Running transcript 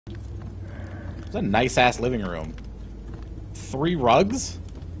It's a nice-ass living room. 3 rugs?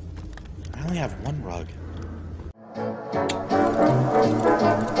 I only have 1 rug.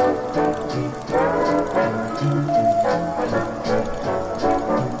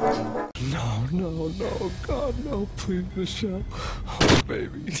 No, God, no, please, Michelle. Oh,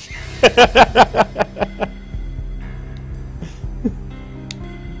 baby.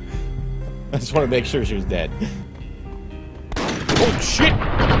 I just want to make sure she was dead. Oh, shit!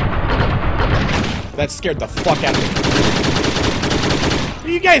 That scared the fuck out of me.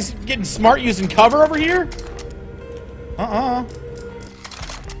 Are you guys getting smart using cover over here?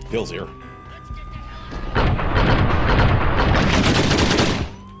 Bill's here.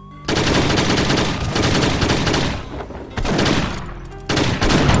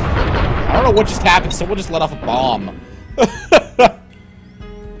 I don't know what just happened. Someone just let off a bomb.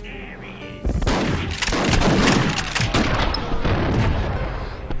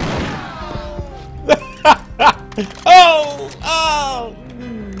 Oh!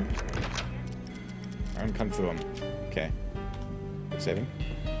 I'm coming through him. Okay. Saving.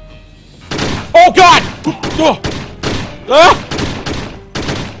 Oh God!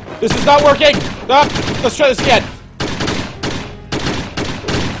 This is not working! Let's try this again.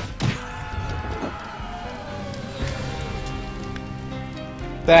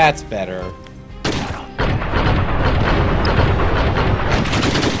 That's better.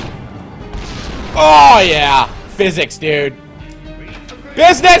 Oh yeah! Physics, dude.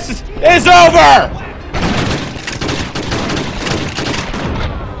 Business is over!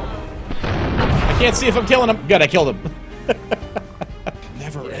 I can't see if I'm killing him. Good, I killed him.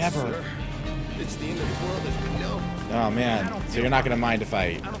 Never, yes, ever. Sir. It's the end of the world as we know. Oh man, so you're not gonna mind if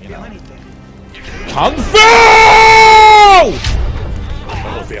I you know. Kung Fu!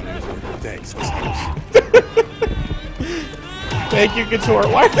 Thanks. Thank you, Couture.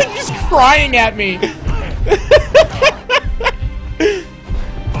 Why are they just crying at me?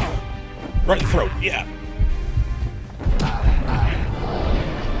 Right in the throat, yeah.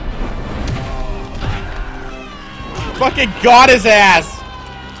 Fucking got his ass!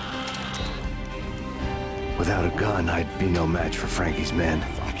 Without a gun, I'd be no match for Frankie's men.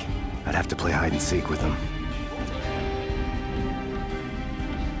 Fuck. I'd have to play hide and seek with them.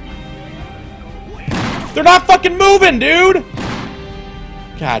 They're not fucking moving, dude!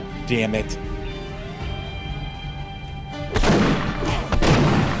 God damn it.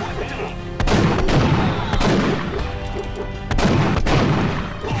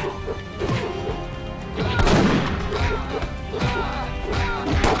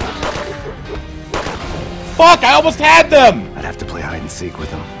 Fuck, I almost had them! I'd have to play hide and seek with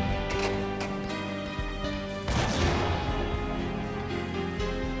them.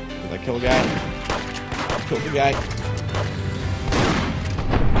 Did I kill a guy? Killed the guy.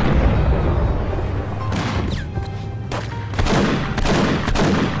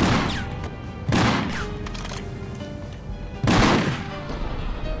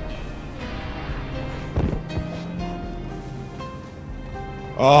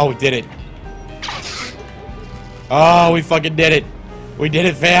 Oh, we did it. Oh, we fucking did it. We did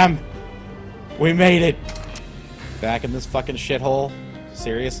it, fam. We made it. Back in this fucking shithole?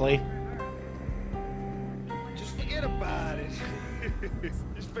 Seriously? Just forget about it.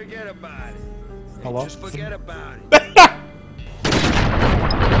 Just forget about it. Hello? Just forget about it.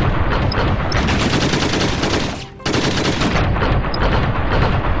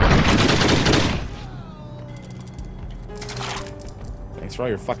 Thanks for all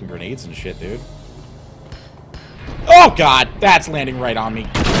your fucking grenades and shit, dude. Oh God, that's landing right on me.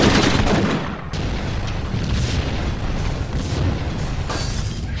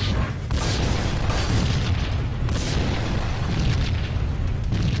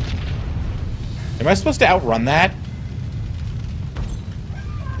 Am I supposed to outrun that?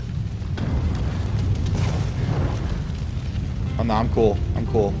 Oh no, I'm cool. I'm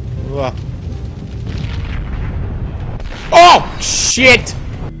cool. Ugh. Oh shit!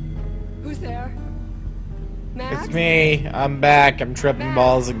 Who's there? Max? It's me. I'm back. I'm tripping Max,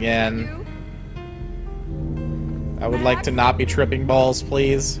 balls again. I would like to not be tripping balls,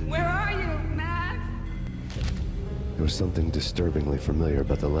 please. Where are you, Max? There was something disturbingly familiar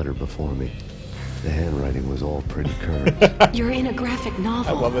about the letter before me. The handwriting was all pretty curved. You're in a graphic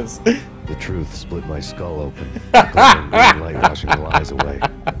novel. I love this. The truth split my skull open. Light washing the lies away.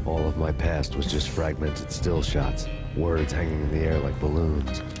 All of my past was just fragmented still shots. Words hanging in the air like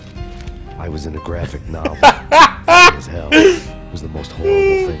balloons. I was in a graphic novel. As hell. It was the most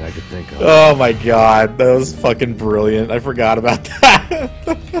horrible thing I could think of. Oh my God, that was fucking brilliant. I forgot about that.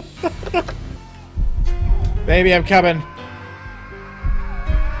 Baby, I'm coming.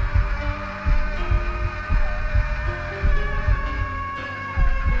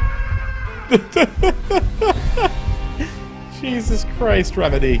 Jesus Christ,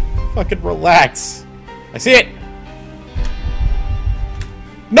 Remedy. Fucking relax. I see it.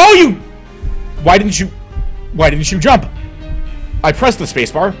 No, you... Why didn't you jump? I pressed the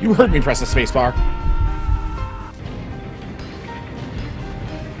spacebar. You heard me press the spacebar.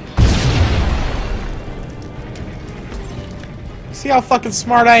 See how fucking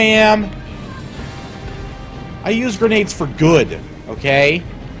smart I am? I use grenades for good, okay?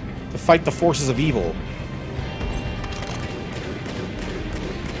 To fight the forces of evil.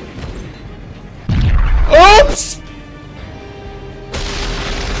 Oops!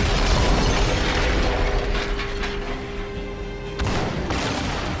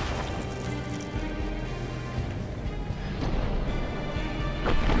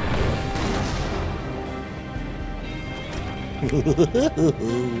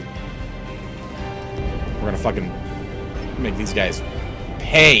 We're gonna fucking make these guys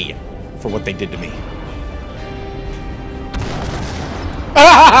pay for what they did to me.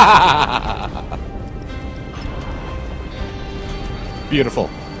 Beautiful.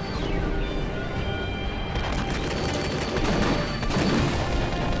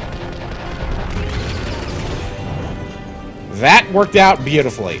 That worked out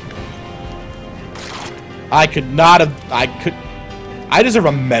beautifully. I could not have... I deserve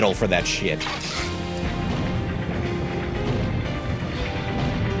a medal for that shit.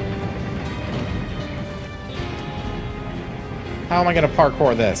 How am I gonna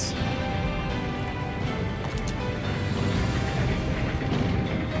parkour this?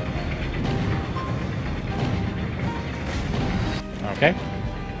 Okay.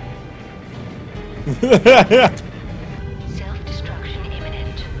 Self-destruction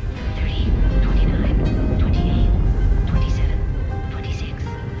imminent. 30, 29, 28, 27, 26,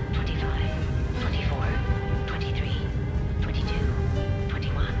 25, 24, 23, 22,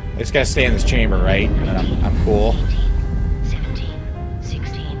 21. I just gotta stay in this chamber, right? And then I'm cool. 18, 17,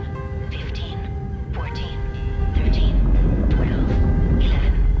 16, 15, 14, 13, 12,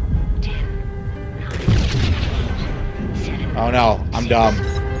 11, 10, 9, 8, 7. Oh no, I'm dumb. 5,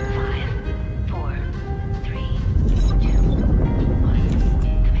 4, 3, 2, 1.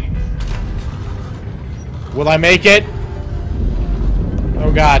 Commence. Will I make it?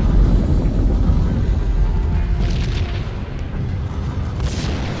 Oh god.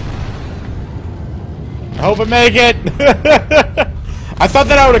 I hope I make it! I thought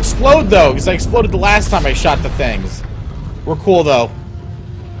that I would explode though, because I exploded the last time I shot the things. We're cool though.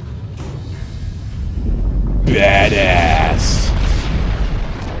 Badass.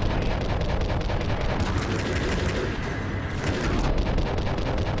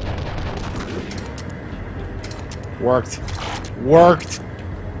 Worked. Worked.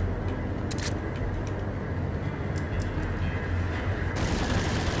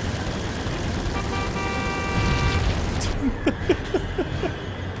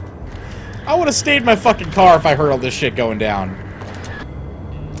 I would have stayed in my fucking car if I heard all this shit going down.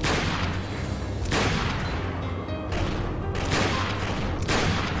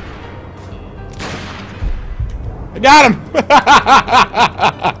 I got him!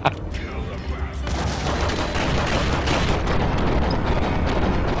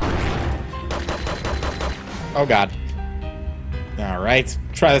 Oh god. Alright,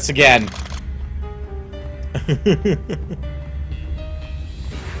 try this again.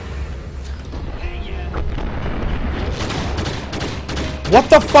 What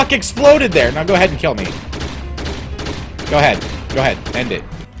the fuck exploded there? Now go ahead and kill me. Go ahead. Go ahead. End it.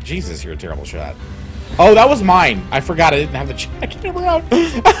 Jesus, you're a terrible shot. Oh, that was mine. I forgot I didn't have the camera out.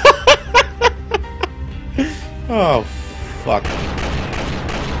 Oh, fuck.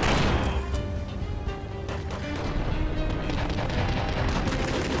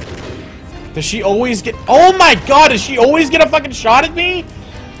 Does she always get... Oh my god, does she always get a fucking shot at me?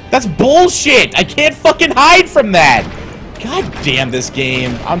 That's bullshit. I can't fucking hide from that. God damn this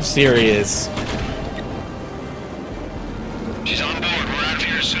game. I'm serious. She's on board. We're out of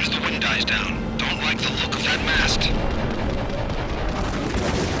here as soon as the wind dies down. Don't like the look of that mast.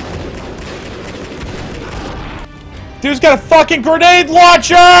 Dude's got a fucking grenade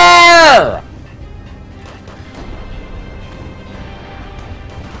launcher!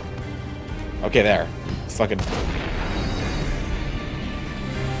 Okay, there. Fucking...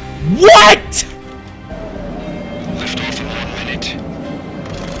 What?! Lift off in 1 minute.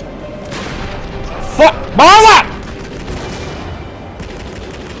 Fuck! Marla!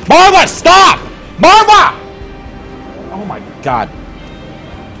 Marla, stop! Marla! Oh my god.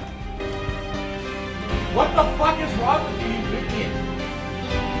 What the fuck is wrong with you, you idiot?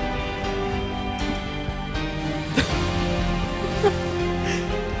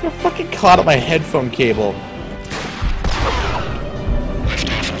 I fucking caught up my headphone cable.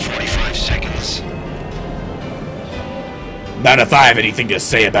 Lift off in 45 seconds. Not if I have anything to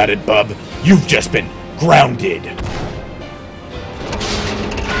say about it, bub. You've just been grounded.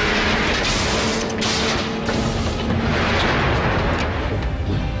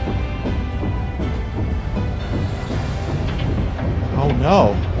 Oh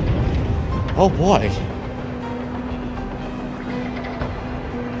no. Oh boy.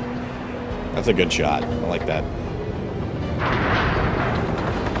 That's a good shot. I like that.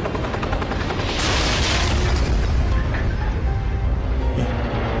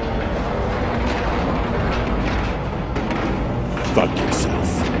 Fuck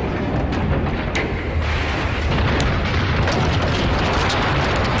yourself.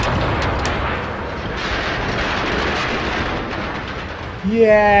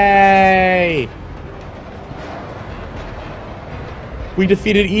 Yay! We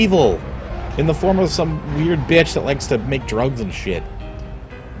defeated evil in the form of some weird bitch that likes to make drugs and shit.